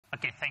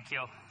Okay, thank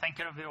you. Thank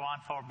you everyone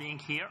for being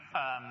here.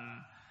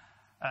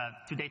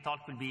 Today's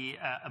talk will be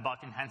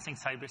about enhancing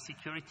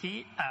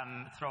cybersecurity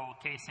through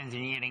case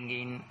engineering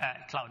in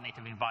a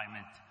cloud-native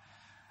environment.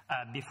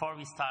 Before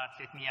we start,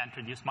 let me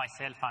introduce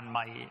myself and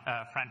my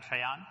friend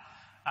Sayan.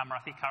 I'm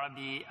Rafik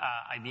Harabi.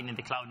 I've been in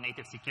the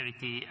cloud-native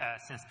security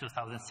since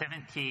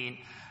 2017,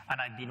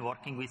 and I've been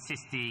working with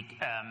Sysdig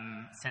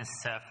since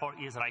 4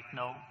 years right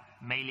now,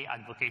 mainly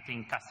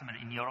advocating customers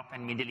in Europe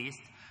and Middle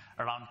East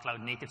around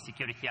cloud-native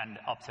security and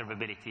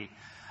observability.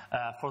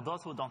 For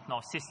those who don't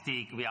know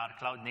Sysdig, we are a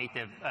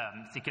cloud-native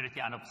security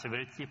and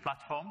observability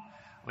platform.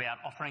 We are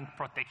offering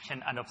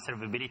protection and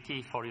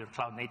observability for your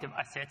cloud-native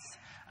assets,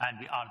 and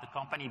we are the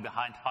company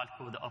behind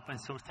Falco, the open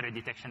source threat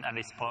detection and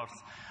response,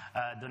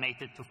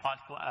 donated to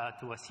Falco,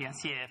 to a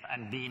CNCF,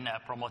 and being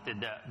promoted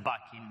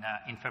back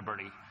in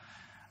February.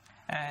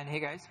 And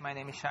hey guys, my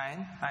name is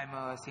Sayan. I'm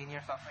a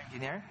senior software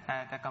engineer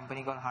at a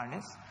company called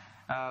Harness,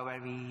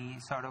 where we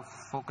sort of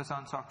focus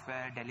on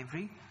software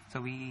delivery. So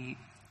we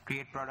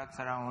create products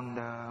around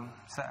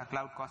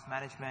cloud cost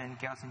management,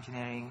 chaos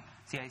engineering,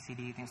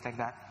 CI/CD, things like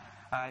that.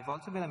 I've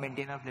also been a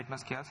maintainer of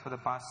Litmus Chaos for the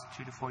past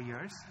 2 to 4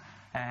 years,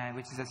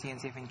 which is a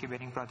CNCF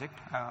incubating project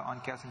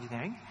on chaos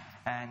engineering.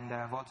 And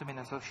I've also been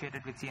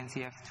associated with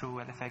CNCF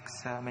through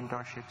LFX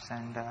mentorships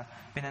and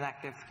been an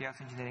active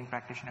chaos engineering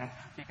practitioner.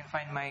 You can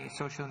find my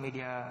social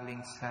media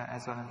links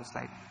as well on the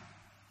slide.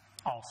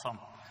 Awesome.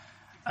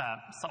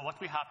 So what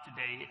we have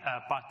today,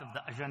 part of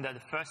the agenda, the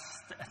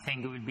first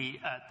thing will be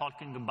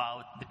talking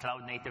about the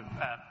cloud-native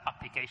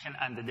application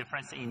and the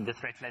difference in the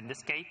threat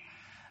landscape.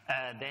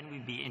 Then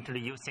we'll be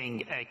introducing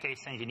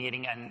case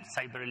engineering and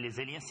cyber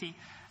resiliency,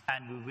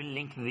 and we will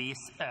link these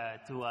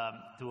to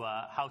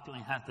how to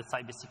enhance the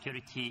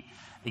cybersecurity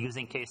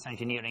using case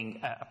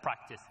engineering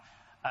practice.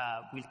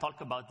 We'll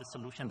talk about the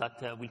solution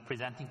that we're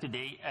presenting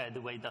today,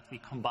 the way that we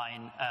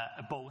combine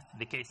both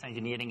the case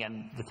engineering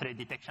and the threat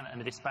detection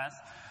and response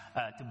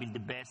to build the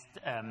best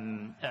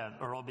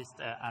robust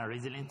and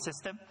resilient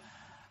system.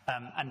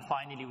 And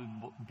finally,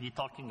 we'll be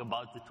talking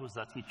about the tools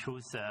that we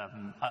choose,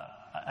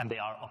 and they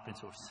are open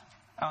source.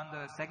 On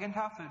the second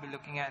half, we'll be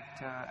looking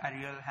at a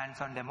real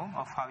hands-on demo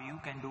of how you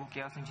can do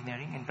chaos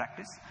engineering in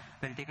practice.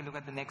 We'll take a look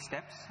at the next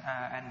steps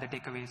and the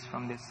takeaways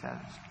from this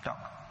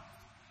talk.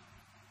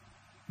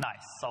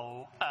 Nice.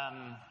 So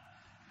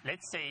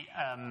let's say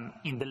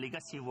in the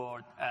legacy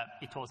world,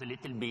 it was a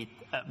little bit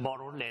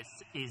more or less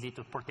easy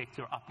to protect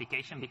your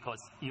application because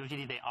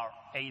usually they are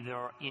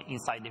either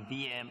inside a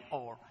VM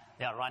or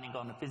they are running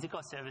on the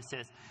physical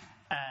services.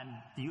 And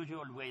the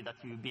usual way that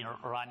you've been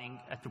running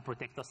to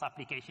protect those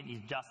applications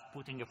is just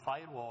putting a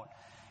firewall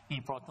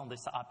in front of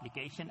this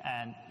application,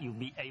 and you'll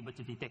be able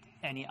to detect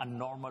any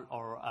abnormal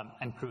or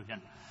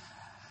intrusion.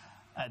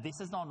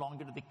 This is no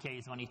longer the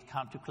case when it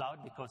comes to cloud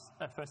because,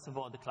 first of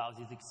all, the cloud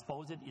is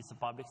exposed, it's a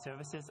public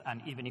services,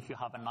 and even if you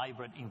have a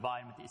hybrid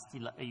environment,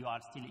 you are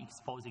still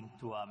exposing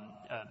to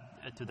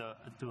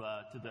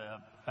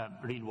the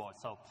real world.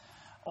 So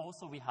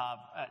also we have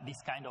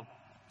this kind of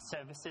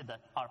services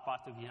that are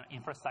part of your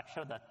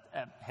infrastructure that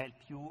help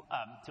you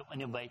to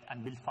innovate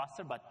and build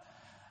faster, but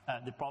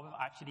the problem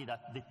actually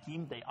that the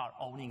team, they are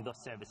owning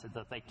those services,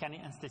 that they can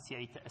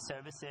instantiate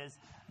services,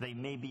 they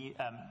may be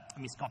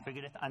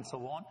misconfigured and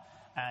so on,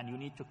 and you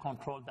need to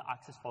control the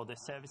access for the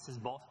services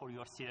both for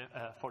your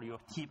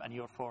team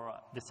and for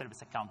the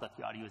service account that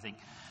you are using.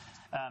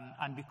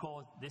 And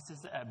because this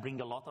is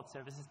bring a lot of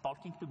services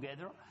talking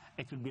together,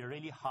 it will be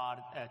really hard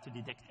to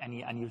detect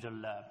any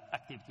unusual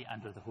activity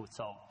under the hood.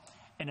 So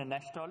in a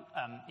nutshell,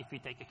 if we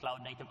take a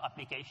cloud-native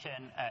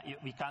application,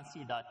 we can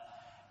see that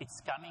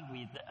it's coming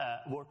with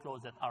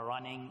workloads that are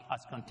running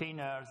as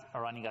containers,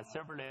 or running as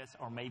serverless,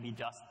 or maybe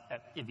just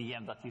a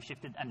VM that you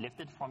shifted and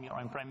lifted from your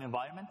on-prem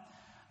environment.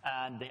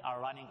 And they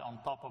are running on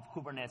top of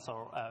Kubernetes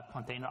or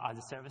container as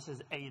a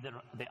services. Either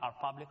they are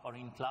public or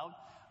in cloud,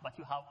 but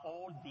you have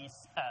all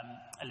these,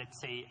 let's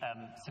say,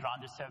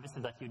 surrounded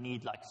services that you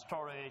need, like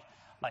storage,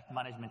 like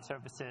management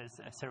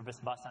services, service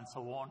bus, and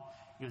so on,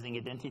 using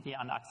identity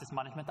and access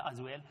management as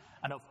well,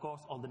 and of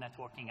course all the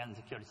networking and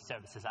security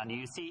services. And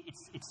you see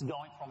it's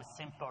going from a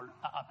simple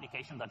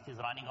application that is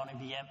running on a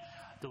VM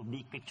to a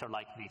big picture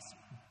like this.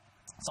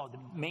 So the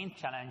main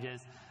challenge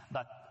is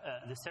that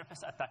the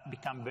surface attack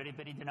become very,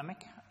 very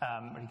dynamic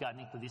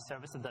regarding to these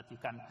services that you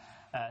can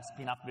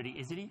spin up very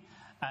easily.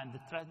 And the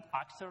threat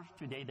actors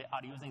today, they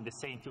are using the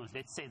same tools.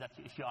 Let's say that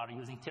if you are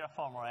using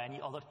Terraform or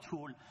any other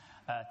tool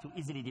to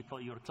easily deploy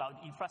your cloud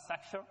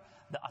infrastructure,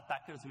 the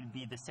attackers will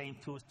be the same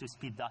tools to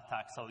speed the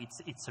attack. So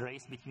it's a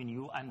race between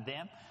you and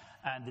them.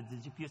 And the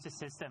distributed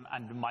system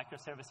and the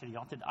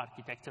microservice-oriented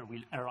architecture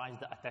will arrange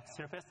the attack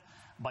surface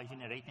by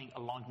generating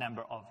a long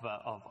number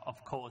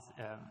of codes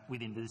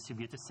within the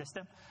distributed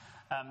system.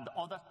 The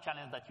other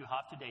challenge that you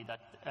have today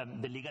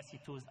that the legacy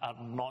tools are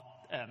not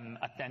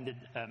attended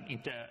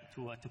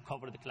to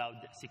cover the cloud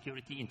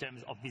security in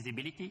terms of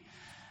visibility.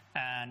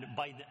 And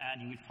by the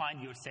end, you will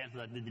find yourself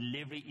that the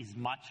delivery is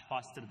much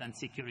faster than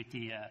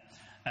security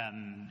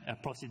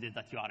procedure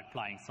that you are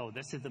applying. So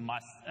this is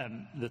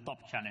the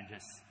top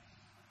challenges.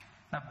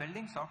 Now,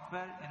 building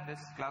software in this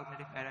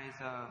cloud-native era is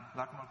a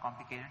lot more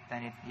complicated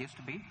than it used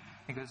to be,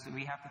 because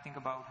we have to think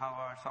about how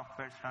our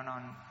softwares run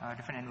on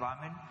different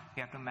environments. We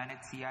have to manage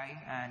CI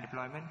and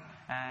deployment,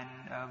 and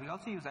we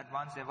also use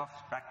advanced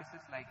DevOps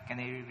practices like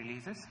canary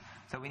releases.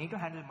 So we need to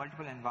handle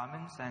multiple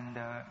environments and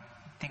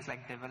things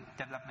like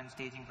development,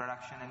 staging,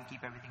 production, and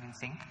keep everything in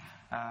sync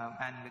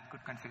and with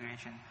good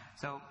configuration.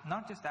 So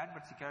not just that,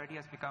 but security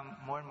has become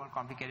more and more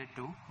complicated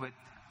too, with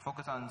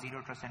focus on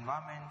zero trust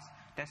environments,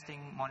 testing,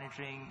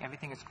 monitoring,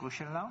 everything is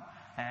crucial now.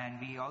 And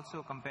we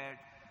also compare,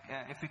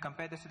 if we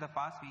compare this to the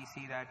past, we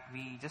see that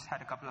we just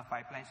had a couple of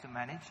pipelines to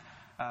manage,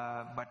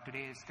 but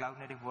today's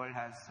cloud-native world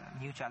has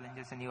new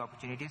challenges and new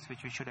opportunities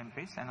which we should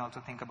embrace, and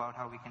also think about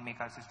how we can make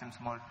our systems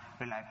more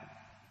reliable.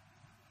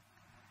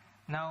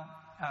 Now,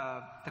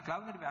 the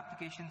cloud-native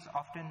applications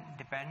often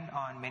depend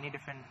on many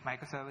different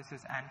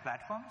microservices and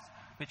platforms,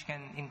 which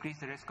can increase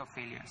the risk of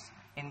failures.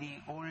 In the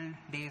old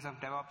days of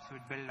DevOps,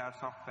 we'd build our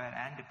software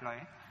and deploy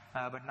it,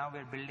 but now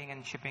we're building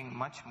and shipping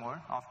much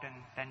more, often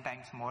 10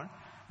 times more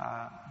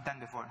than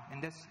before. In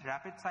this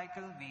rapid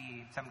cycle,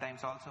 we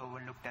sometimes also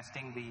overlook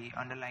testing the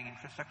underlying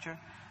infrastructure,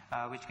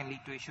 which can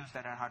lead to issues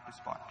that are hard to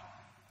spot.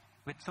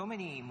 With so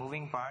many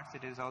moving parts,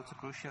 it is also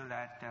crucial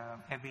that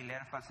every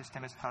layer of our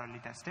system is thoroughly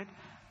tested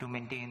to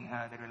maintain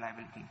the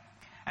reliability.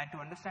 And to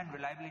understand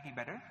reliability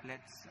better,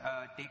 let's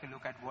take a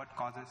look at what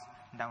causes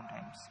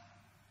downtimes.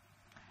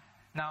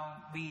 Now,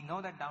 we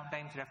know that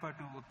downtimes refer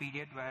to a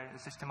period where the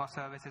system of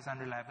service is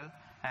unreliable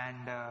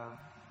and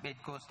it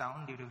goes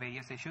down due to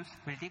various issues.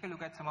 We'll take a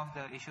look at some of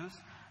the issues,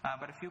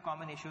 but a few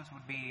common issues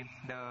would be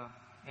the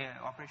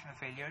operational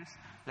failures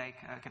like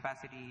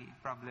capacity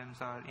problems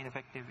or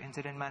ineffective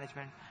incident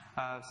management,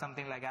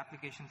 something like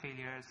application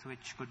failures,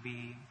 which could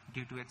be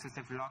due to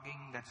excessive logging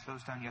that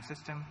slows down your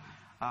system,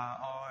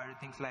 or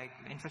things like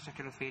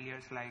infrastructural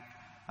failures like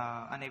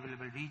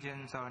unavailable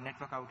regions or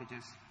network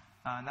outages.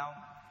 Now,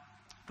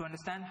 to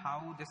understand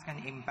how this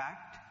can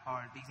impact,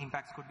 or these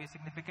impacts could be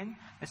significant,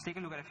 let's take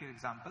a look at a few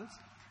examples.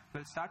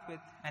 We'll start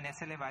with an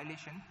SLA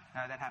violation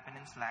that happened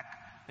in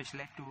Slack, which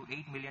led to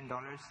 $8 million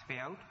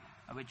payout,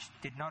 which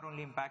did not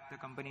only impact the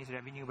company's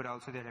revenue but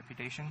also their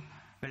reputation.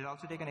 We'll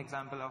also take an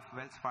example of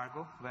Wells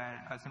Fargo,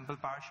 where a simple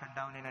power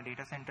shutdown in a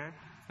data center,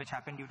 which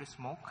happened due to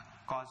smoke,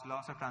 caused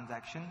loss of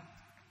transaction,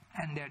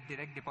 and their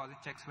direct deposit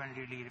checks weren't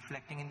really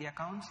reflecting in the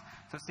accounts.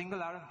 So a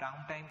single hour of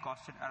downtime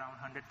costed around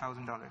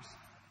 $100,000.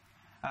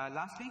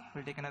 Lastly,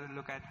 we'll take another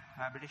look at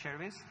British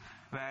Airways,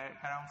 where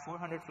around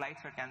 400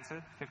 flights were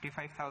cancelled,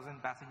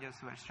 55,000 passengers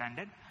were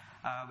stranded,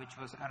 which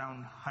was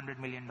around $100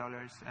 million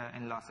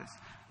in losses.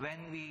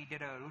 When we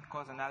did a root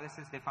cause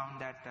analysis, they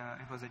found that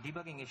it was a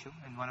debugging issue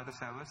in one of the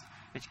servers,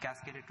 which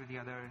cascaded to the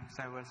other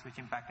servers, which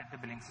impacted the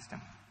billing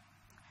system.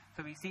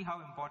 So we see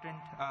how important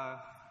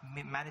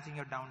managing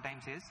your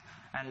downtimes is,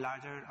 and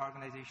larger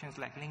organizations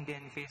like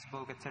LinkedIn,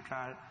 Facebook,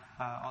 etc.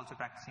 are also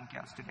practicing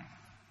chaos today.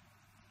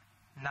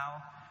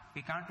 Now,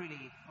 we can't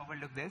really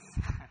overlook this,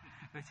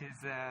 which is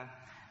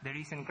the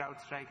recent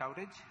CrowdStrike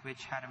outage,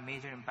 which had a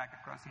major impact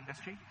across the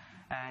industry.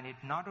 And it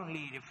not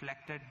only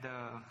reflected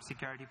the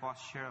security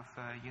posture of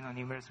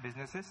numerous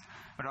businesses,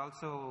 but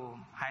also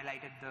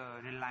highlighted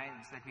the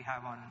reliance that we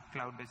have on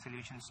cloud-based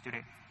solutions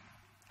today.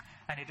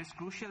 And it is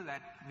crucial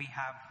that we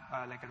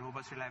have like a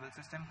robust, reliable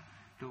system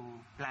to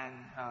plan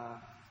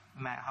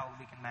how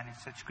we can manage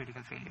such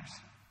critical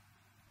failures.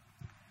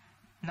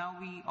 Now,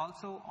 we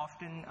also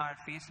often are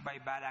faced by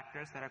bad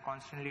actors that are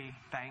constantly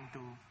trying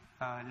to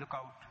look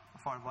out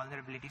for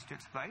vulnerabilities to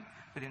exploit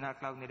within our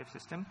cloud-native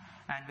system.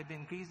 And with the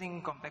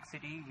increasing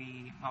complexity,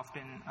 we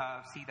often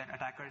see that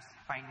attackers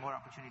find more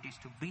opportunities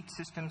to breach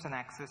systems and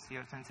access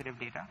your sensitive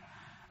data.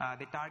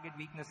 They target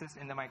weaknesses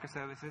in the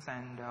microservices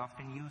and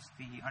often use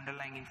the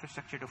underlying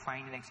infrastructure to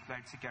find and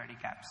exploit security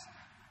gaps.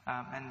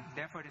 And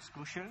therefore, it is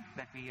crucial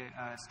that we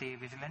stay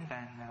vigilant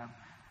and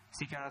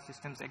secure our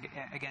systems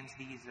against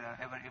these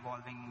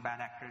ever-evolving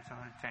bad actors or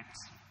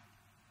threats.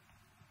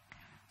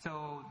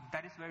 So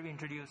that is where we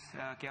introduce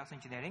chaos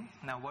engineering.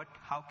 Now,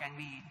 how can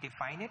we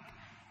define it?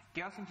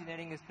 Chaos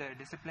engineering is the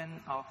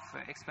discipline of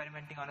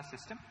experimenting on a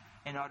system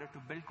in order to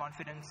build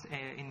confidence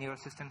in your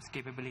system's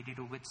capability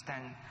to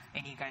withstand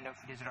any kind of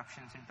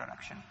disruptions in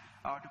production.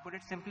 Or to put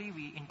it simply,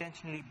 we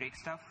intentionally break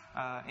stuff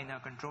in a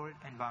controlled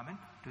environment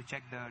to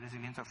check the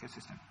resilience of your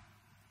system.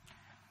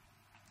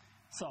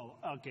 So,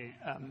 okay,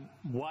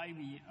 what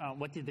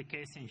is the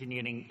chaos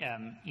engineering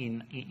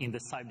in the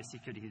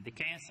cybersecurity? The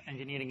chaos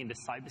engineering in the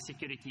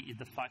cybersecurity is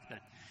the fact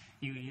that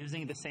you're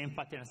using the same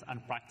patterns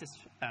and practice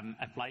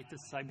applied to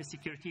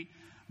cybersecurity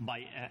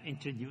by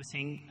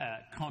introducing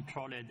a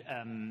controlled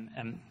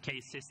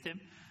chaos system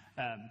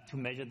to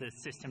measure the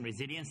system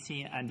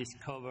resiliency and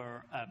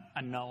discover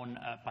unknown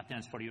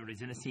patterns for your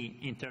resiliency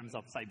in terms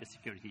of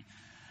cybersecurity.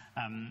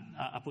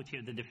 I put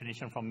here the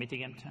definition from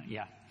mitigant.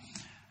 Yeah.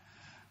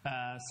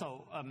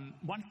 So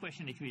one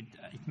question it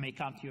may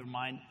come to your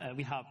mind,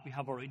 we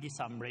have already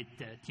some red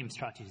team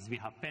strategies. We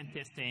have pen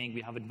testing,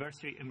 we have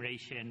adversary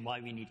emulation,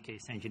 why we need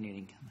case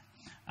engineering.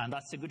 And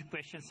that's a good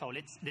question. So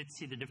let's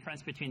see the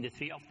difference between the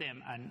three of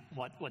them and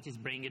what is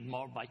bringing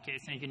more by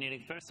chaos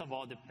engineering. First of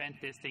all, the pen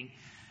testing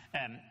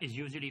is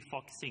usually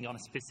focusing on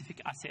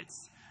specific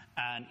assets,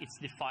 and it's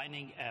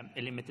defining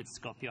a limited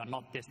scope. You are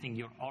not testing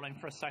your whole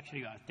infrastructure.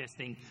 You are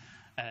testing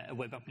a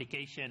web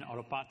application or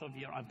a part of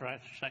your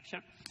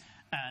infrastructure.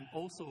 And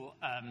also,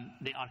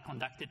 they are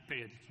conducted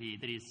periodically.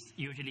 There is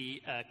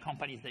usually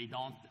companies, they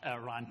don't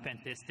run pen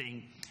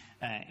testing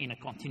in a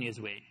continuous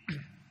way.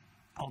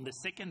 On the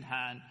second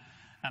hand,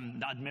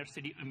 the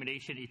adversary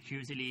emulation is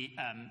usually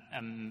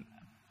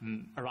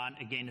run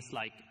against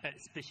like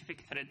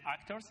specific threat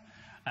actors,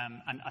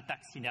 an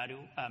attack scenario,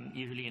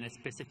 usually in a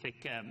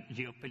specific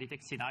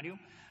geopolitical scenario,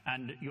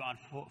 and you are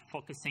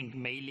focusing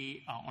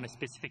mainly on a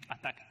specific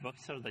attack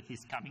vector that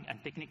is coming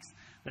and techniques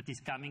that is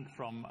coming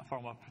from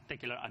a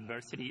particular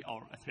adversary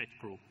or a threat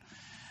group.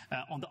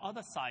 On the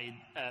other side,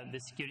 the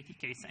security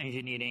case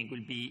engineering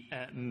will be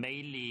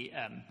mainly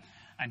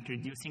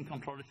introducing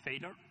controlled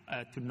failure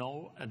to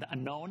know the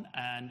unknown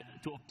and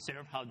to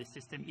observe how the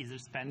system is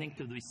responding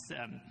to these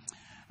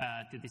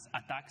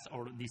attacks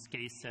or these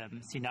case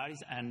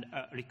scenarios and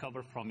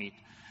recover from it.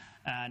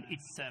 And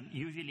it's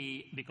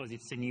usually, because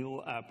it's a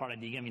new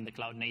paradigm in the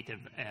cloud native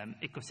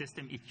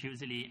ecosystem, it's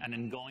usually an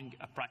ongoing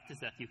practice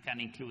that you can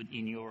include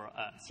in your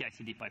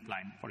CI/CD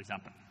pipeline, for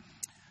example.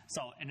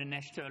 So in a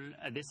nutshell,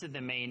 this is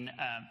the main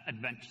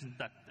advantage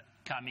that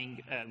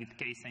coming with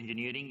case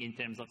engineering in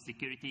terms of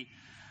security.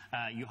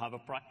 You have a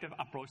proactive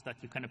approach that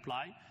you can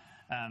apply.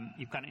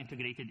 You can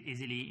integrate it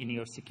easily in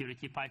your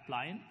security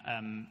pipeline,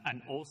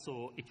 and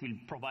also it will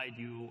provide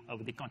you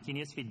with the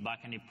continuous feedback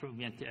and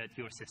improvement to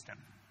your system.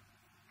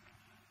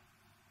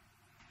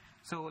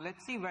 So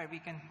let's see where we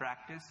can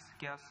practice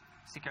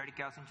security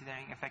chaos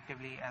engineering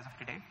effectively as of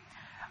today.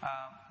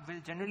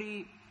 We'll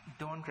generally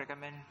don't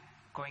recommend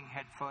going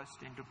head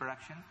first into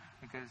production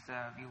because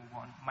you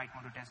might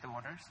want to test the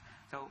waters.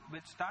 So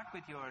we'll start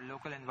with your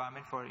local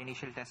environment for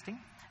initial testing,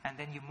 and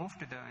then you move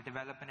to the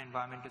development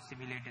environment to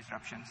simulate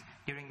disruptions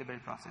during the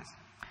build process.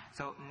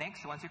 So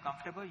next, once you're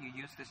comfortable, you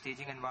use the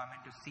staging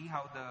environment to see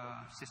how the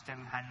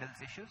system handles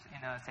issues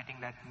in a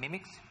setting that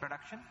mimics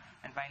production.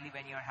 And finally,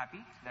 when you're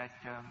happy that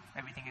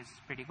everything is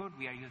pretty good,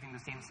 we are using the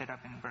same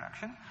setup in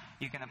production,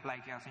 you can apply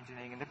chaos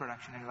engineering in the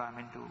production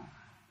environment to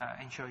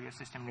ensure your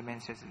system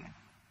remains resilient.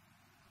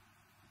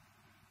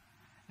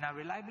 Now,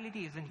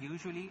 reliability isn't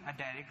usually a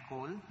direct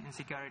goal in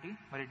security,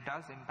 but it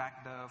does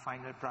impact the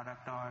final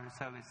product or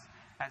service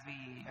as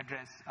we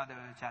address other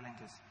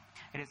challenges.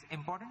 It is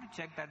important to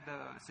check that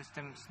the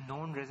system's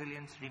known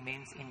resilience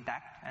remains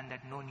intact and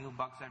that no new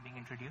bugs are being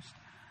introduced.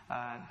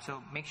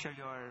 So make sure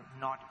you're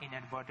not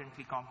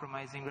inadvertently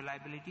compromising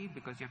reliability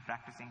because you're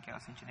practicing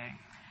chaos engineering.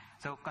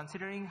 So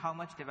considering how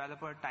much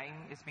developer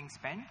time is being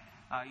spent,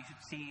 you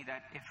should see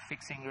that if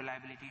fixing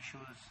reliability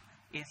issues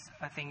is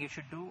a thing you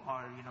should do,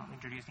 or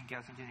introducing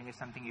chaos engineering is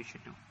something you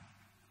should do.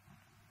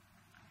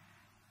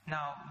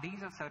 Now,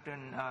 these are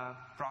certain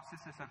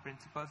processes or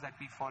principles that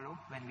we follow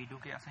when we do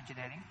chaos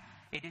engineering.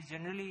 It is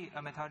generally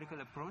a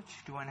methodical approach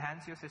to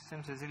enhance your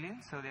system's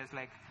resilience. So there's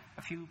like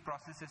a few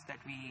processes that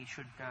we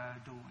should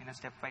do in a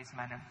stepwise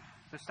manner.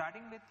 So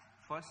starting with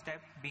first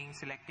step being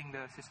selecting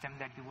the system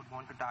that you would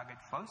want to target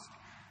first.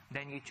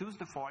 Then you choose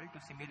the fault to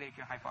simulate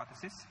your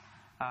hypothesis.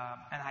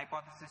 And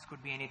hypothesis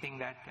could be anything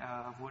that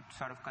would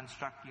sort of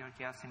construct your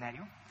chaos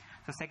scenario.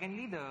 So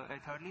thirdly,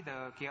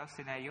 the chaos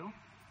scenario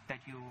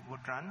that you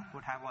would run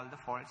would have all the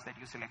faults that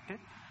you selected.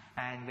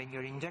 And when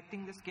you're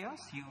injecting this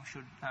chaos, you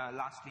should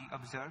lastly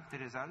observe the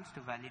results to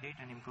validate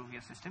and improve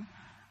your system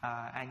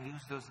and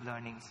use those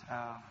learnings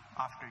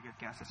after your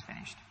chaos is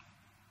finished.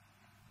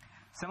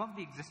 Some of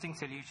the existing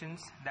solutions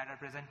that are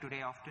present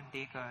today often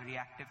take a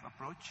reactive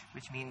approach,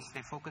 which means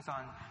they focus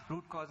on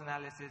root cause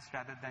analysis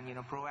rather than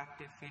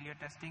proactive failure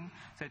testing.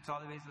 So it's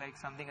always like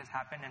something has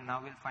happened and now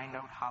we'll find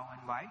out how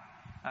and why.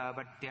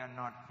 But they are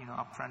not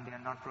upfront, they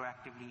are not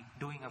proactively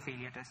doing a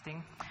failure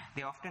testing.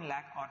 They often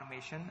lack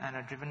automation and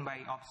are driven by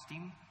ops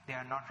team. They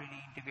are not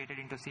really integrated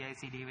into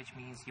CI/CD, which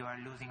means you are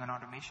losing on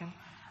automation.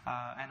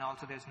 And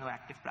also there's no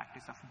active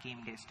practice of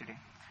game days today.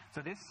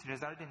 So this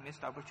results in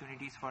missed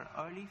opportunities for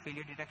early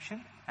failure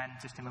detection and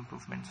system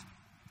improvements.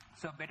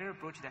 So a better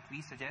approach that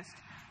we suggest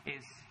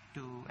is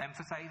to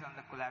emphasize on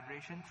the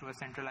collaboration through a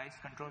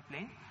centralized control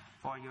plane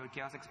for your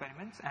chaos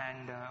experiments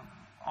and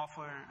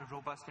offer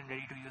robust and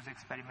ready-to-use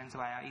experiments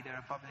via either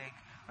a public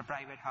or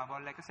private hub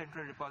or like a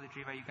central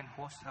repository where you can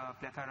host a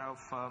plethora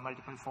of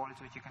multiple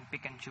faults which you can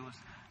pick and choose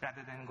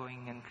rather than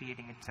going and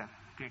creating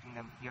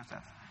them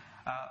yourself.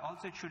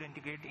 Also, it should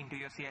integrate into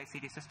your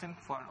CI/CD system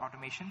for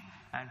automation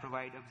and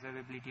provide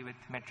observability with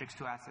metrics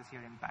to assess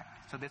your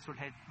impact. So this would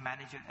help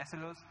manage your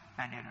SLOs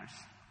and errors.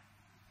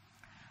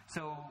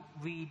 So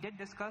we did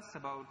discuss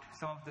about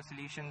some of the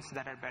solutions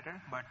that are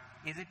better, but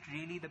is it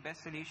really the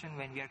best solution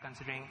when we are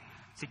considering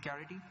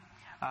security?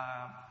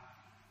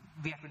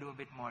 We have to do a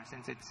bit more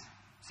since it's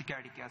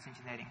security chaos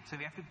engineering. So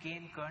we have to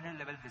gain kernel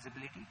level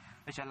visibility,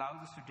 which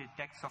allows us to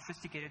detect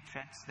sophisticated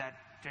threats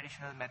that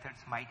traditional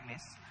methods might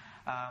miss.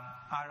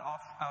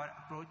 Our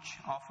approach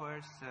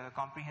offers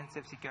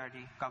comprehensive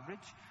security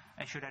coverage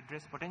and should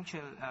address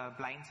potential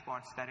blind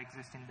spots that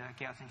exist in the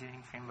chaos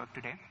engineering framework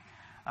today.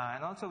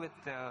 And also with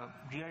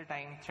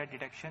real-time threat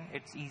detection,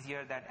 it's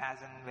easier that as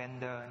and when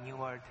the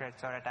newer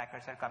threats or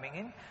attackers are coming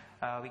in,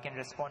 we can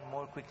respond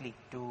more quickly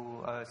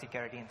to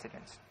security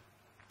incidents.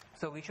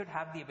 So we should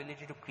have the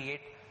ability to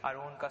create our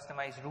own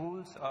customized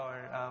rules or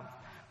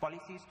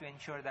policies to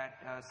ensure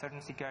that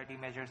certain security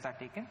measures are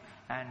taken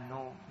and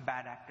no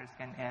bad actors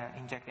can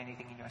inject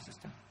anything in your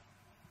system.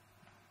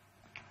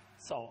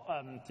 So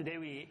today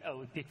we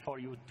will pick for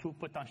you two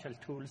potential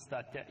tools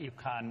that you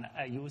can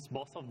use.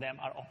 Both of them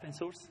are open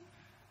source,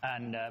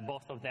 and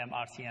both of them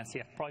are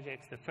CNCF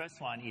projects. The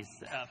first one is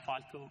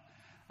Falco,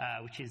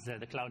 which is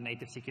the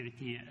cloud-native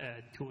security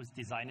tools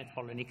designed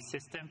for Linux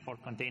system for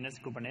containers,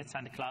 Kubernetes,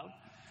 and the cloud.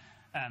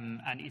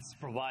 And it's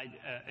provide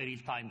a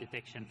real-time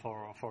detection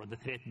for the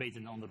threat based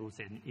on the rules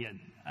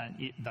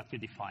that you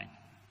define.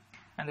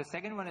 And the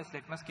second one is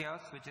Litmus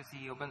Chaos, which is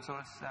the open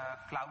source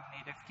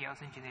cloud-native chaos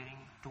engineering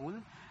tool.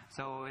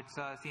 So it's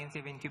a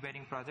CNCF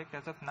incubating project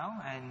as of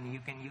now, and you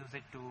can use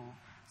it to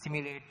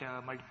simulate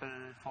multiple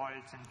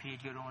faults and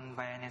create your own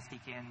via an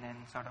SDK and then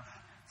sort of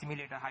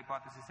simulate a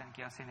hypothesis and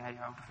chaos scenario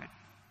out of it.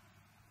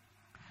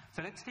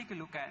 So let's take a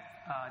look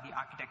at the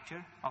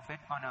architecture of it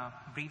on a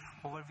brief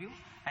overview,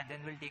 and then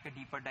we'll take a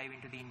deeper dive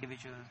into the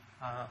individual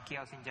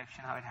chaos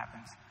injection, how it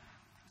happens.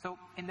 So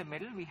in the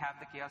middle, we have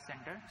the chaos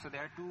center. So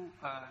there are two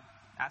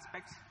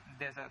aspects.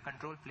 There's a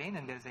control plane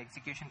and there's an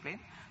execution plane.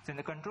 So in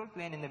the control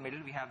plane in the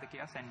middle, we have the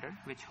chaos center,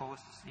 which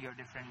hosts your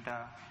different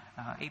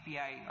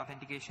API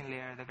authentication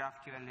layer, the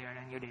GraphQL layer,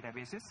 and your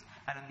databases.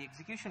 And on the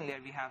execution layer,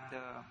 we have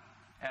the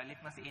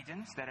Litmus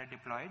agents that are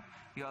deployed.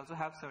 We also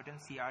have certain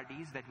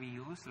CRDs that we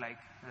use, like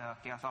the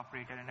chaos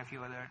operator and a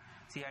few other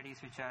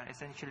CRDs which are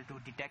essential to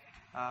detect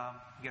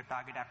your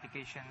target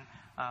application,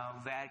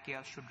 where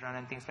chaos should run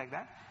and things like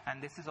that.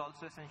 And this is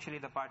also essentially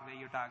the part where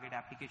your target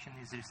application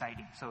is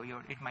residing. So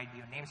it might be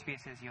your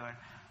namespaces, your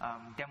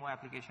demo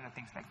application, or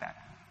things like that.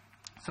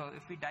 So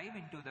if we dive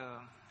into the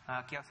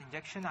chaos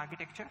injection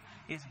architecture,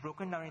 is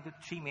broken down into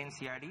three main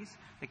CRDs: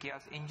 the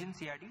chaos engine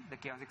CRD, the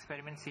chaos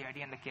experiment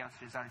CRD, and the chaos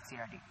result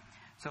CRD.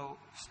 So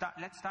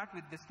let's start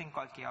with this thing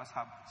called Chaos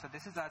Hub. So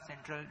this is our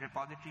central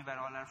repository where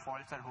all our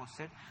faults are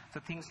hosted. So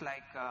things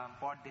like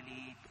pod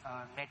delete,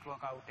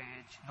 network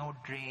outage, node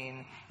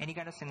drain, any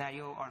kind of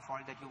scenario or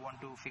fault that you want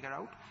to figure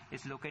out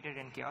is located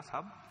in Chaos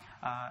Hub.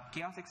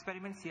 Chaos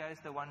Experiment CR is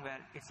the one where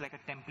it's like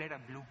a template, a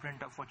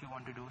blueprint of what you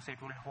want to do. So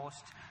it will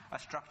host a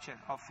structure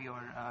of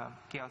your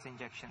chaos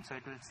injection. So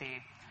it will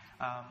say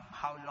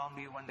how long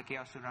do you want the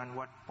chaos to run,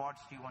 what pods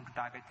do you want to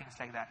target, things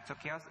like that. So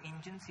Chaos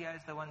Engine CR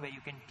is the one where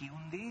you can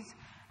tune these,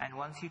 and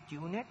once you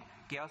tune it,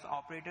 Chaos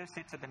Operator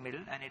sits at the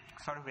middle and it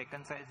sort of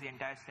reconciles the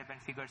entire step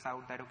and figures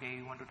out that, okay,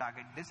 you want to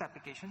target this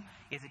application,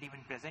 is it even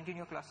present in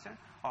your cluster,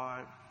 or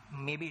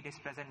maybe it is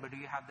present but do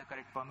you have the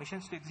correct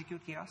permissions to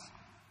execute chaos?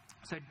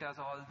 So it does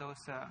all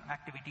those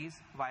activities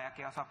via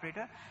Chaos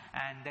Operator,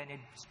 and then it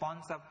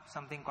spawns up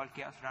something called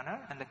Chaos Runner,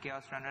 and the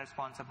Chaos Runner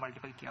spawns up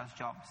multiple chaos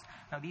jobs.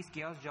 Now these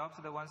chaos jobs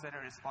are the ones that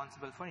are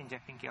responsible for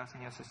injecting chaos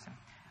in your system.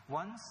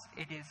 Once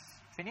it is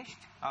finished,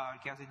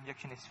 chaos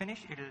injection is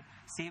finished, it will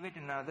save it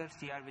in another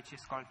CR which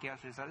is called Chaos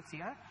Result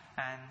CR,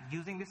 and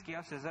using this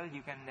chaos result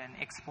you can then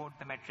export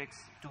the metrics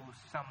to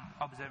some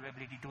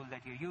observability tool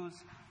that you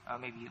use,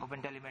 maybe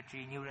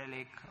OpenTelemetry, New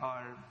Relic,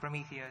 or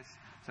Prometheus.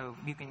 So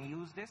you can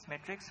use this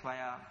metrics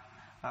via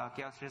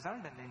chaos result,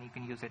 and then you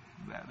can use it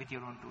with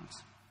your own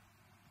tools.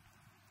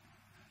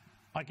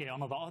 Okay, on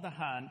the other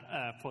hand,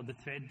 for the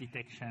threat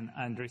detection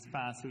and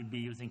response, we'll be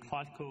using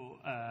Falco,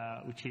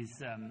 which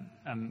is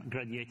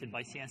graduated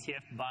by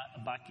CNCF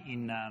back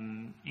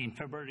in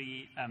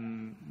February.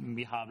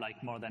 We have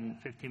like more than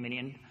 50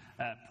 million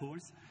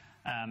pools,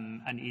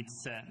 and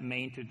it's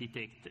meant to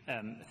detect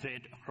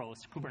threat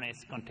across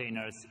Kubernetes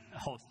containers,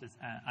 hosts,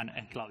 and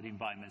cloud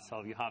environments.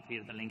 So you have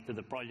here the link to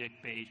the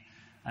project page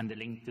and the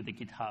link to the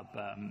GitHub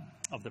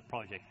of the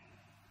project.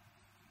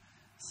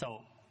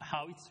 So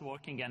how it's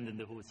working under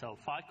the hood. So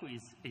Falco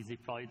is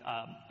deployed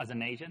as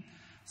an agent,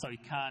 so you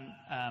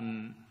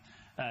can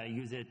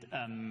use it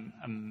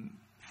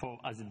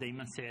as a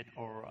daemon set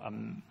or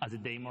as a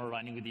daemon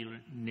running with your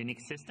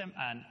Linux system.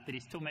 And there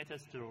is two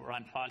methods to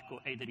run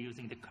Falco, either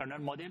using the kernel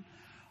model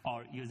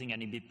or using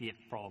an eBPF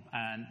probe.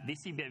 And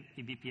this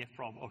eBPF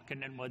probe or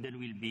kernel model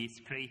will be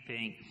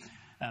scraping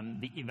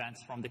the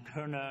events from the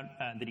kernel,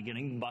 the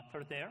running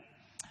buffer there.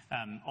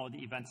 All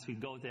the events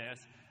will go there.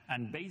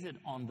 And based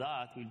on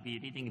that, we'll be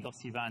reading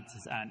those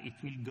events, and it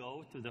will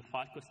go to the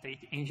Falco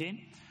state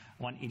engine.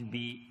 When it will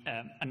be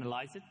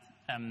analyzed,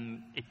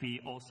 it will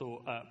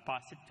also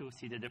pass it to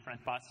see the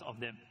different parts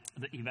of the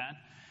event.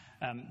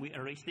 We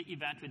arrange the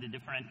event with the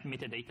different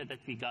metadata that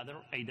we gather,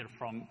 either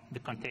from the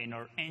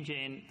container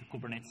engine, the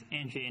Kubernetes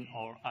engine,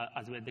 or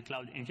as well the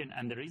cloud engine.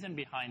 And the reason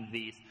behind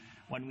this,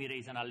 when we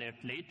raise an alert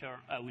later,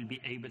 we'll be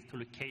able to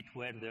locate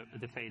where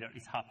the failure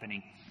is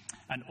happening.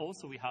 And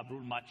also we have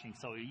rule matching.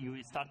 So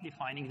you start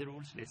defining the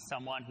rules. There's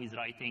someone who is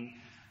writing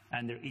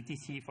under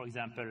etc, for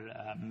example,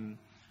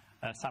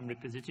 some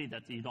repository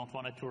that you don't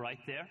want it to write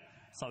there.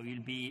 So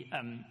you'll be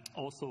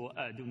also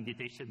doing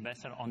detection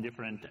better on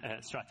different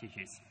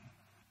strategies.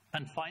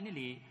 And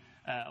finally,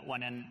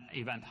 when an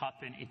event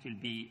happens, it will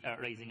be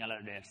raising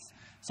alerts.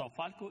 So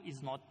Falco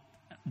is not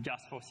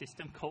just for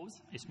system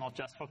calls, it's not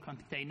just for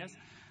containers,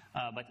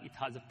 but it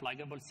has a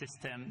pluggable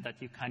system that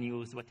you can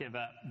use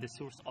whatever the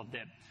source of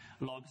the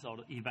logs or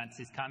events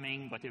is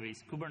coming, whatever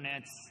is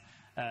Kubernetes,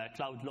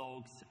 cloud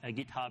logs,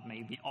 GitHub,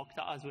 maybe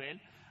Okta as well.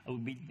 Will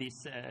be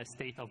this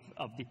state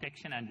of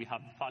detection, and we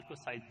have the Falco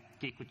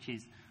Sidekick, which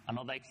is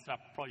another extra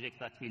project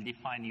that will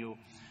define you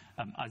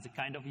as a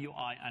kind of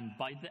UI, and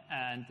by the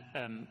end,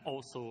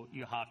 also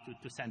you have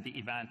to send the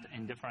event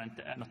in different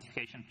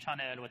notification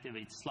channel, whatever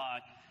it's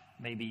Slack,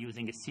 maybe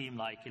using a SIEM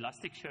like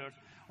Elasticsearch,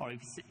 or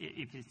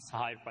if it's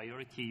higher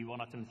priority, you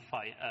want to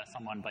notify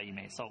someone by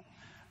email. So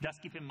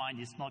just keep in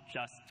mind, it's not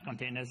just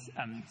containers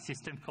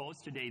system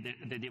calls. Today,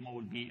 the demo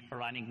will be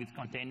running with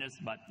containers,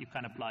 but you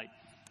can apply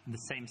the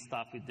same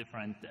stuff with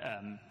different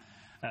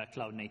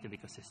cloud-native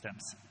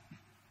ecosystems.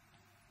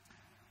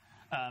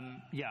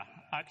 Yeah,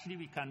 actually,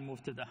 we can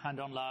move to the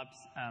hand-on labs.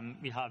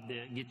 We have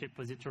the Git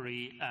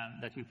repository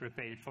that we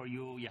prepared for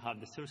you. You have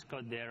the source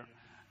code there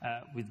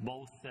with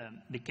both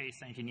the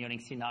case engineering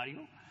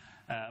scenario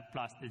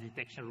plus the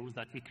detection rules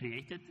that we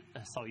created.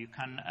 So you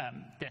can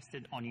test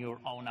it on your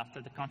own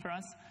after the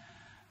conference.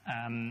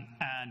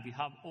 And we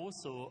have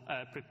also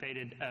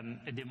prepared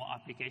a demo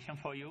application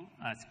for you.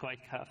 It's quite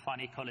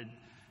funny, call it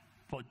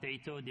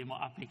potato demo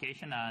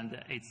application, and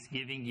it's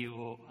giving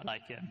you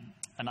like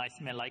a nice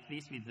email like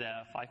this with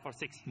 5 or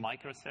 6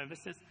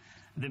 microservices.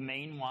 The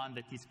main one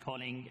that is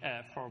calling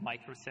for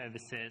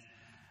microservices,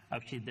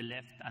 which is the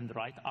left and the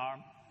right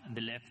arm,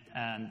 the left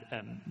and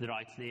the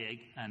right leg,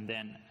 and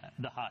then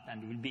the heart.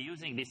 And we'll be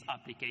using this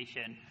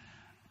application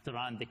to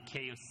run the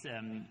chaos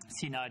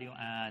scenario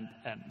and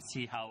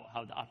see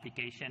how the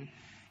application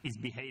is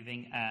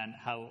behaving and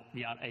how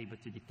we are able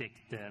to detect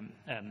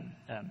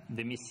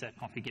the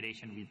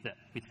misconfiguration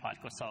with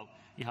Falco. So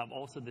you have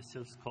also the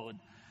source code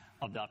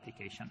of the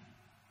application.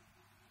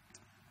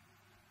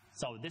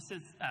 So this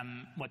is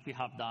what we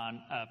have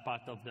done,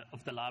 part of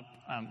the lab.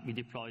 We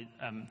deployed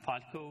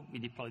Falco, we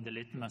deployed the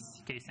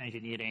Litmus case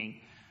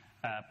engineering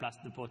plus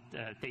the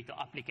potato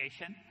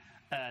application.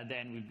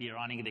 Then we'll be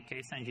running the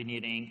case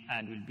engineering,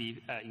 and we'll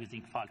be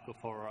using Falco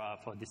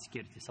for the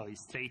security. So it's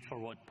a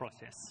straightforward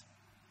process.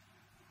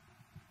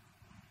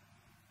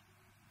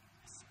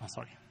 Oh,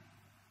 sorry.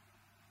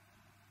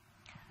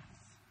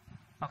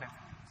 Okay,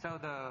 so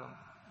the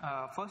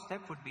first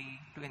step would be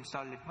to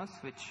install Litmus,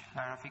 which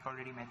Rafik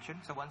already mentioned.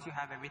 So once you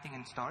have everything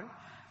installed,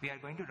 we are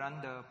going to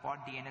run the pod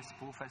DNS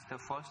spoof as the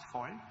first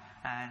fault,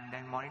 and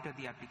then monitor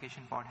the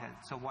application pod health.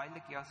 So while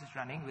the chaos is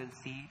running, we'll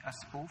see a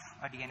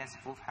DNS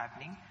spoof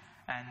happening.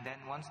 And then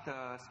once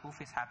the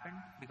spoof is happened,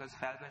 because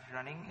Falco is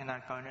running in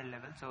our kernel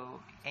level, so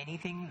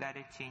anything that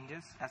it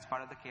changes as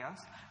part of the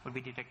chaos will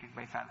be detected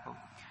by Falco.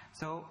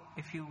 So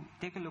if you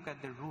take a look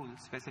at the rule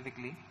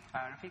specifically,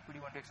 Rafik, would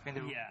you want to explain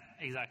the rule? Yeah,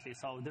 exactly.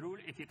 So the rule,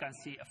 if you can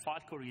see, a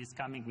Falco is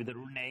coming with the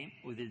rule name,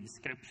 with the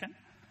description.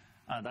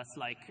 That's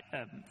like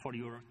for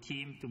your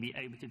team to be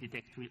able to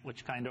detect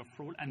which kind of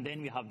rule. And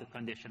then we have the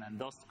condition. And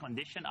those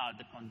conditions are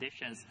the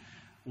conditions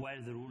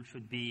where the rule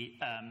should be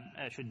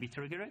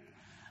triggered.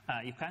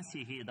 You can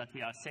see here that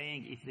we are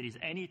saying if there is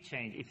any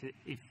change,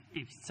 if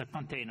it's a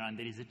container and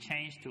there is a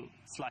change to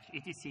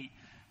 /etc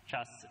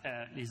just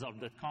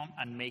resolve.com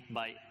and make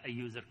by a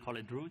user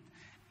called root.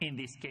 In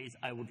this case,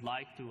 I would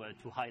like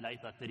to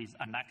highlight that there is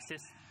an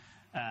access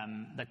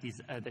that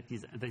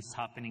is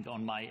happening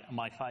on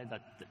my file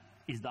that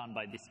is done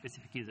by this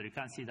specific user. You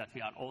can see that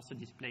we are also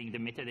displaying the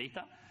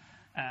metadata,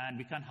 and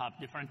we can have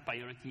different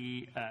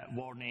priority,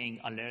 warning,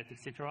 alert,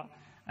 etc.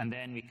 And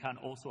then we can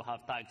also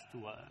have tags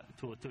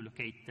to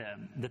locate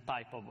the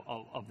type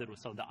of the root.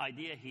 So the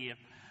idea here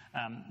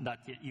that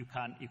you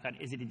can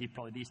easily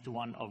deploy this to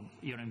one of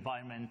your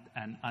environment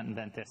and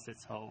then test it.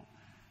 So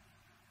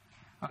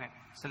okay,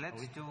 so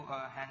let's do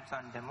a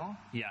hands-on demo.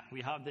 Yeah,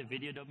 we have the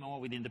video demo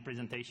within the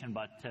presentation,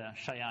 but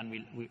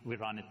Sayan will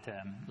run it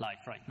live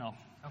right now.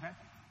 Okay.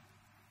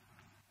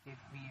 Give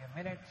me a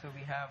minute. So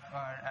we have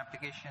our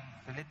application.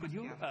 Could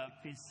you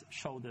please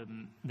show the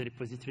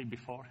repository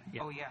before?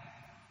 Yeah. Oh yeah,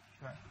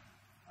 sure.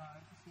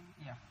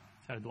 Yeah.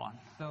 Third one.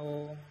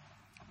 So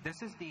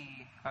this is the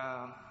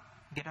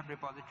GitHub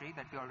repository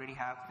that we already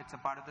have. It's a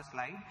part of the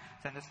slide.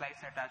 So the slides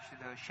are attached to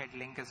the shed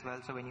link as well.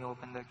 So when you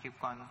open the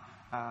KubeCon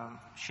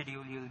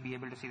schedule, you'll be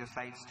able to see the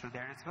slides through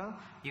there as well.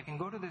 You can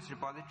go to this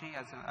repository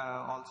as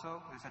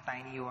also. There's a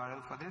tiny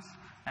URL for this,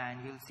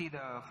 and you'll see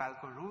the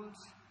Falco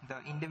rules, the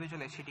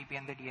individual HTTP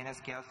and the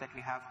DNS chaos that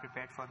we have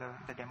prepared for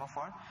the demo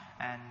for,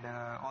 and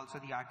also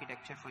the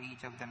architecture for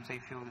each of them. So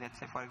if you, let's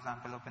say, for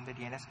example, open the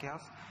DNS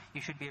chaos, you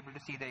should be able to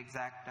see the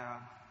exact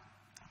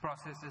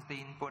processes, the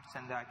inputs,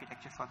 and the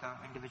architecture for the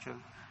individual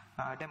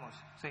demos.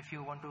 So if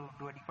you want to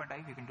do a deeper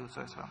dive, you can do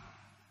so as well.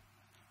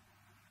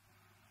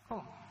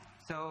 Cool.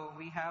 So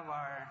we have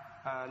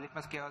our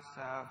Litmus chaos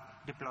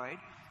deployed,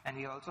 and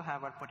we also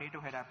have our Potato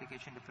Head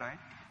application deployed.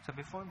 So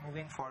before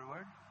moving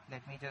forward,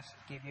 let me just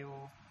give you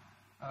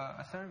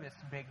a service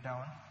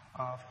breakdown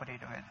of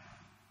Potato Head.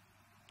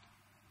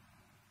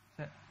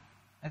 So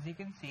as you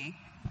can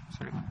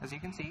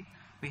see,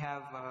 we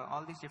have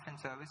all these different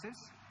services,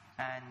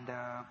 and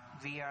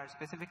we are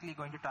specifically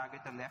going to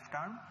target the left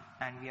arm,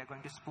 and we are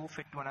going to spoof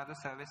it to another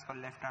service called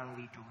left arm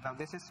v2. Now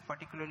this is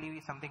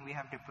particularly something we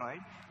have deployed.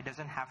 It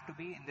doesn't have to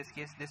be. In this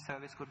case, this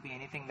service could be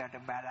anything that a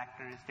bad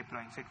actor is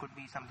deploying. So it could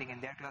be something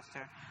in their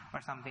cluster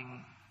or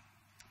something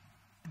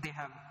they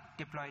have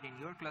deployed in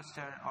your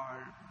cluster,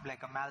 or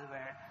like a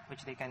malware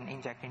which they can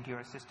inject into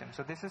your system.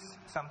 So this is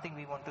something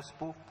we want to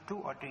spoof to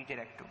or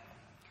redirect to.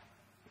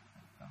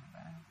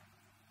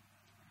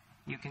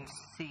 You can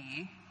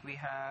see we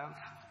have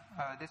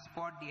this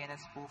pod DNS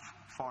spoof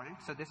fault.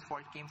 So this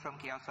fault came from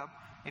Chaos Hub,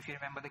 if you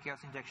remember the Chaos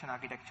injection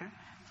architecture.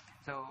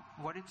 So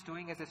what it's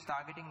doing is it's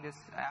targeting this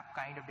app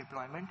kind of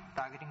deployment,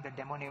 targeting the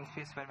demo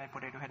namespace where my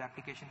Potato Head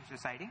application is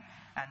residing,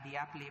 and the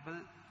app label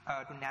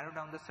to narrow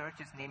down the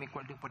search is name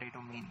equal to potato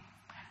main.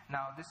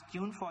 Now this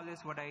tune fall is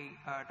what I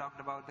talked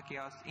about, the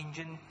Chaos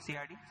engine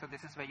CRD. So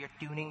this is where you're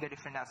tuning the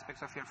different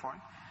aspects of your fault.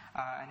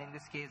 And in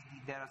this case,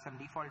 there are some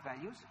default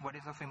values. What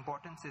is of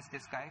importance is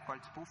this guy called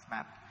spoof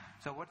map.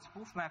 So what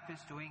spoof map is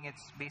doing,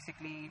 it's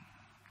basically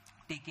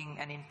taking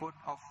an input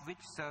of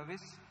which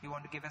service you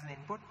want to give as an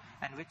input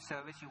and which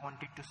service you want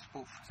it to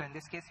spoof. So in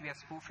this case, we are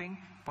spoofing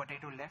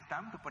Potato left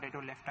arm to Potato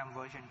left arm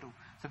version 2.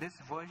 So this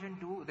version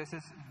 2, this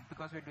is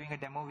because we're doing a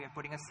demo, we are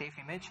putting a safe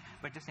image,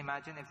 but just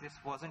imagine if this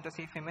wasn't a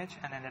safe image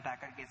and an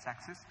attacker gets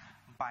access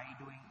by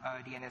doing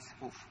a DNS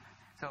spoof.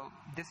 So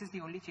this is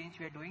the only change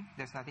we are doing.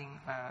 There's nothing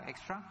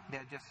extra. There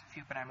are just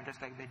few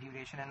parameters like the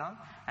duration and all.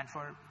 And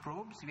for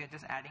probes, we are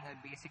just adding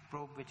a basic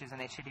probe, which is an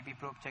HTTP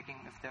probe, checking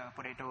if the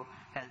Potato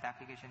Health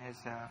application is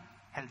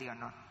healthy or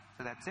not.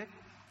 So that's it.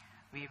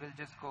 We will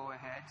just go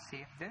ahead,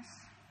 save this,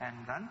 and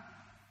run.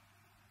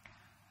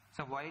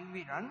 So while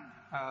we run,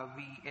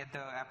 the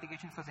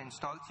application first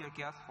installs your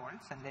Chaos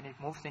faults, and then it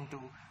moves into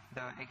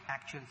the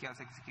actual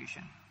Chaos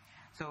execution.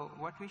 So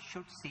what we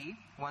should see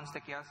once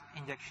the Chaos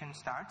injection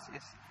starts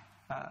is,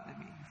 let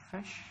me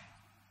refresh.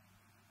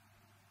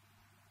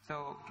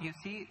 So you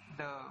see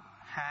the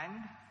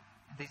hand,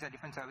 these are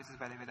different services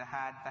by the way, the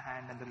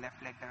hand and the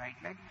left leg, the right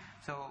leg.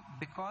 So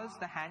because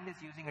the hand is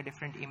using a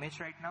different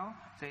image right now,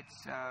 so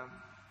it's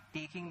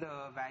taking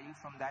the value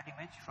from that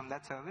image, from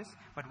that service,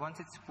 but once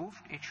it's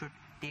spoofed, it should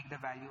take the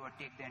value or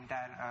take the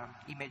entire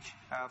image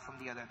from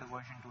the other, the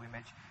version 2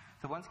 image.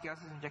 So once Chaos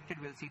is injected,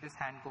 we'll see this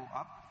hand go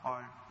up,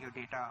 or your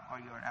data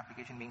or your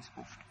application being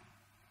spoofed.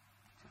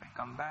 So if I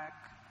come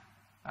back,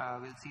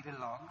 we'll see the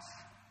logs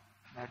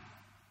that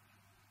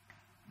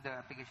the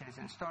application is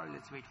installed.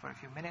 Let's wait for a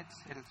few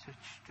minutes. It'll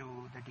switch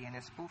to the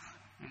DNS spoof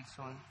real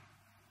soon.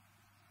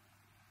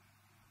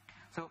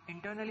 So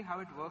internally how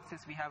it works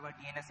is we have a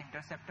DNS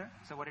interceptor.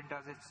 So what it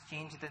does is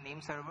change the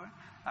name server.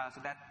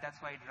 So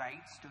that's why it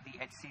writes to the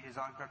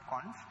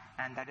hcresolve.conf,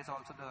 and that is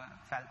also the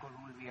Falco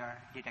rule we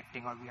are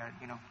detecting, or we are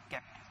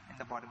kept in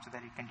the bottom so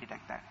that it can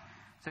detect that.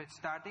 So it's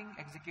starting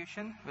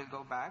execution. We'll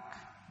go back.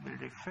 We'll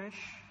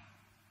refresh.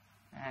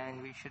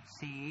 And we should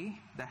see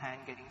the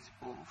hand getting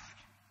spoofed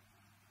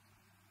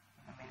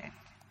in a minute.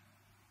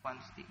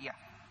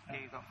 There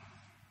you go.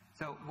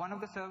 So one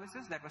of the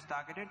services that was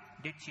targeted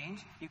did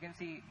change. You can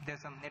see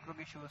there's some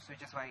network issues,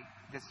 which is why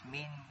this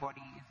main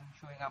body isn't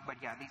showing up. But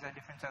yeah, these are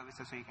different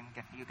services, so you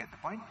get the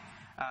point.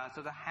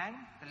 So the hand,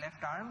 the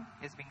left arm,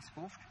 is being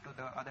spoofed to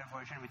the other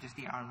version, which is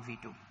the ARM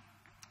v2.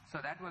 So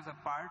that was a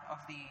part of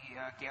the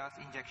Chaos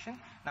injection.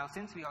 Now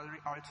since we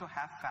already also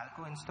have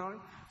Falco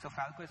installed, so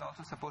Falco is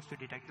also supposed to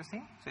detect the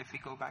same. So if we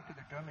go back to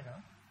the terminal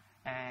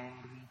and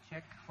we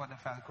check for the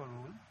Falco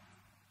rule,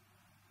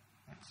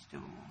 let's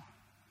do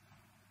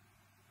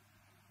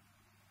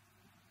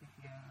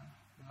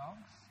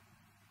logs.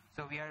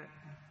 So we are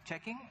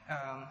checking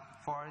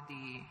for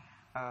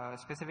the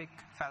specific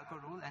Falco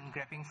rule and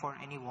grepping for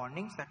any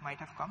warnings that might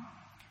have come.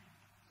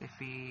 If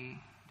we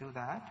do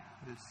that,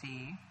 we'll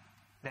see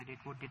that it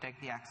would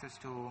detect the access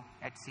to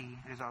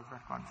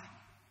hcresolve.conf.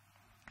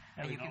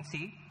 And you can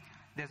see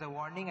there's a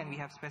warning, and we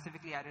have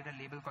specifically added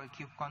a label called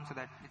kubecon so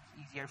that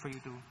it's easier for you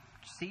to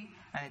see,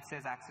 and it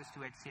says access to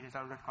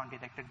hcresolve.conf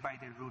detected by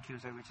the root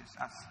user, which is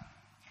us.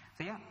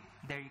 So yeah,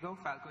 there you go.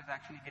 Falco is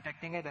actually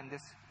detecting it, and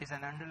this is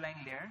an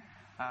underlying layer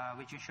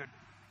which you should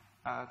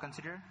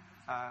consider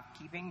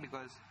keeping,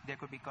 because there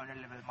could be kernel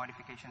level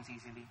modifications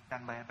easily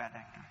done by a bad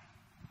actor.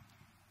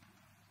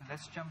 So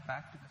let's jump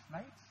back to the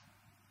slides.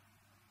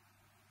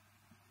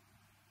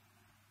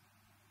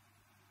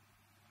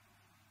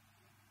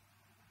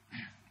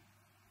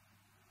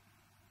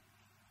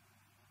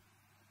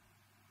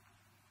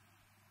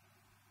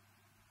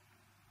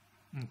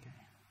 Okay.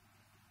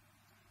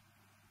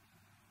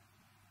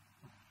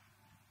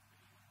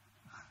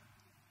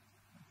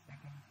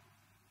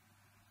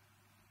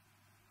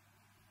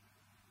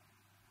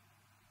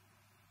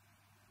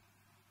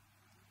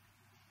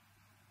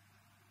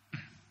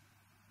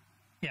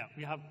 Yeah,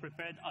 we have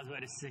prepared as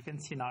well a second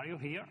scenario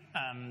here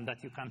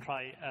that you can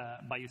try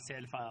by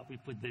yourself. We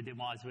put the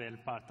demo as well,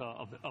 part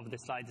of the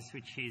slides,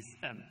 which is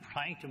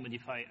trying to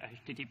modify a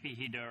HTTP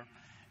header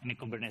in a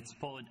Kubernetes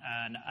pod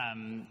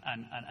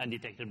and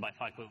detected by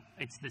Falco.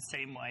 It's the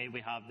same way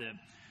we have the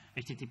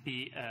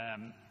HTTP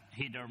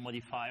header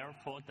modifier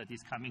fault that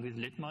is coming with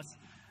Litmus.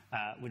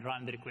 We'll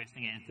run the request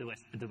against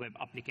the web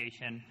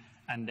application,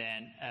 and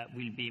then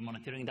we'll be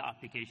monitoring the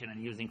application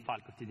and using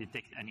Falco to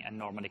detect any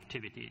abnormal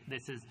activity.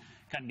 This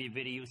can be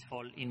very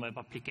useful in web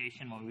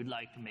application where we'd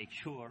like to make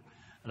sure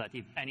that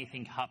if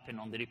anything happened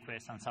on the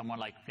request and someone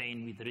like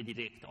playing with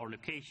redirect or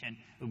location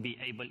will be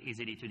able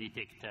easily to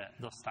detect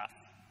those stuff.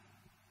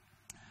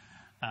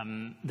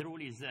 The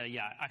rule is,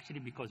 actually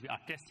because we are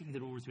testing the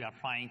rules, we are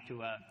trying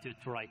to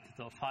write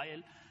the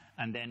file,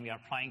 and then we are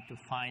trying to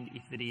find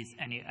if there is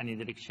any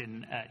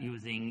direction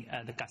using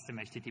the custom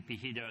HTTP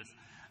headers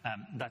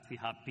that we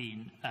have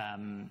been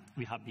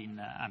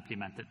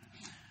implemented.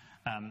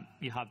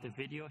 You have the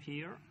video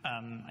here.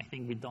 I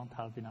think we don't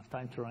have enough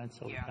time to run it,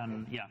 so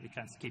we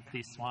can skip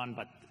this one,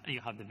 but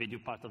you have the video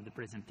part of the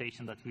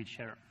presentation that we'll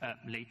share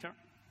later.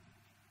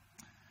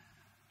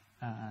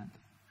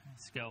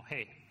 Let's go.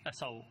 Hey,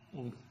 so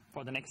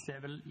for the next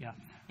level,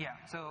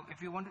 so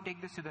if you want to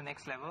take this to the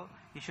next level,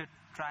 you should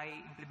try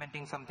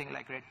implementing something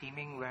like red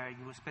teaming, where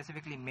you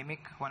specifically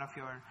mimic one of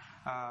your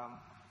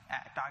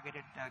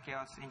targeted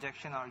chaos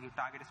injection, or you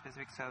target a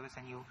specific service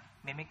and you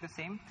mimic the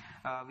same.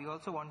 We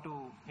also want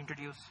to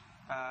introduce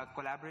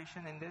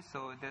collaboration in this,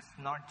 so there's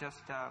not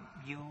just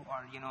you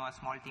or a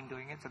small team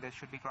doing it, so there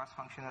should be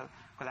cross-functional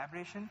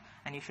collaboration,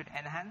 and you should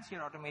enhance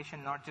your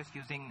automation not just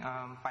using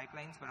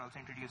pipelines but also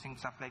introducing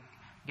stuff like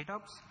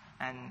GitOps,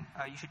 and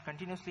you should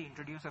continuously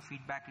introduce a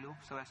feedback loop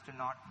so as to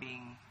not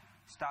being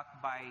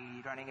stuck by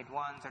running it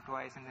once or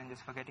twice and then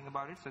just forgetting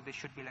about it. So this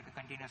should be like a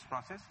continuous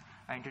process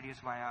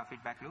introduced via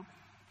feedback loop.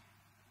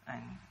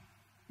 And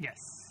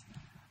yes.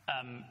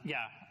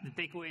 The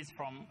takeaways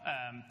from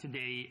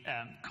today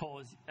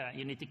cause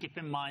you need to keep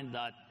in mind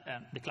that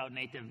the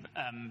cloud-native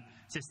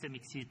system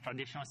exceeds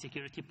traditional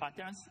security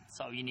patterns,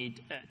 so you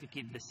need to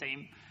keep the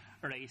same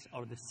race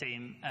or the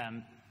same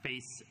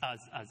pace as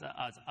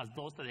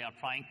those that they are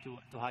trying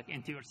to hack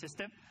into your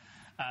system.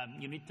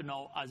 You need to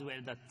know as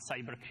well that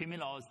cyber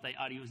criminals, they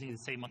are using the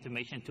same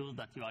automation tools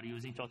that you are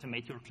using to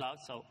automate your cloud,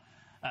 so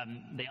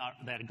they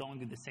are going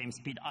with the same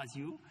speed as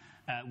you.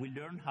 We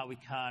learn how we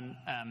can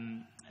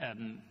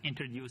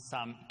introduce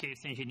some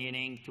chaos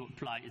engineering to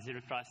apply a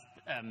zero trust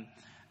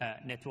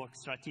network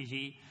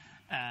strategy,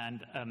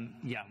 and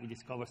we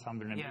discover some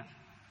vulnerabilities.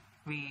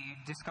 We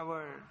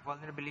discover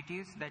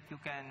vulnerabilities that you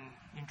can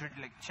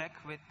check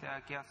with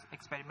chaos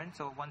experiments.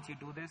 So once you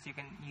do this, you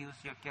can use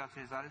your chaos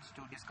results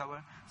to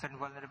discover certain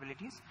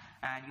vulnerabilities,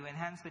 and you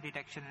enhance the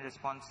detection and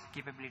response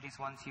capabilities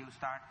once you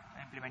start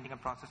implementing a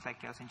process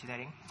like chaos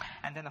engineering.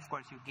 And then, of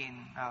course, you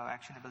gain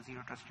actionable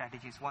zero trust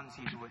strategies once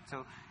you do it.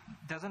 So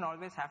it doesn't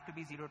always have to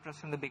be zero trust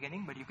from the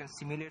beginning, but you can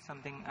simulate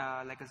something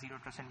like a zero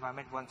trust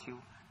environment once you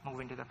move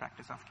into the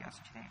practice of chaos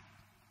engineering.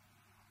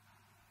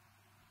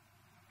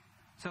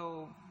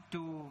 So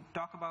to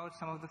talk about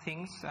some of the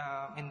things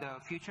in the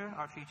future,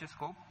 our future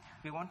scope,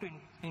 we want to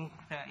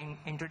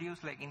introduce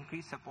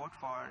increased support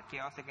for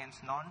chaos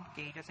against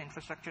non-KHS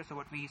infrastructure. So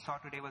what we saw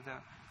today was a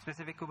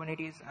specific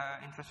Kubernetes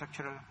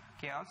infrastructural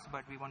chaos,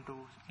 but we want to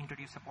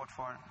introduce support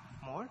for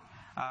more.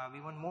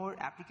 We want more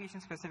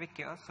application-specific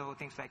chaos, so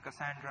things like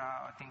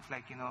Cassandra or things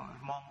like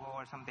Mongo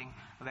or something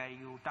where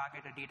you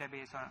target a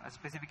database or a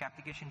specific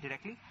application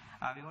directly.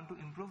 We want to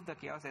improve the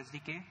chaos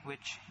SDK,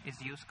 which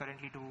is used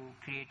currently to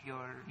create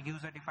your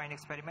user-defined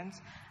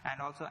experiments,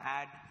 and also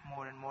add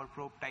more and more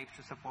probe types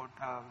to support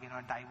a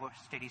diverse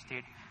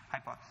steady-state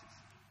hypothesis.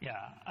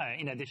 Yeah.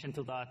 In addition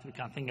to that, we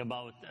can think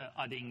about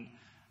adding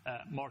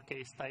more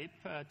case type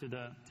to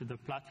the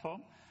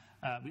platform.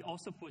 We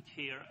also put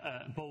here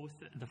both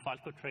the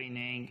Falco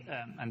training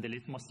and the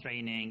Litmus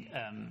training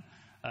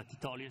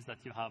tutorials that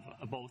you have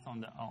both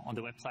on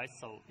the website.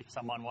 So if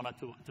someone wanted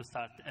to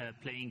start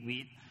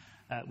playing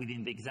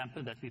within the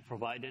example that we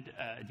provided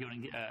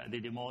during the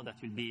demo, that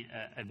will be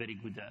a very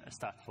good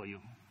start for you.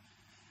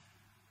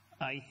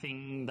 I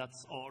think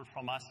that's all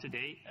from us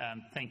today.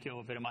 Thank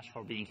you very much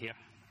for being here.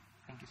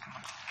 Thank you so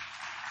much.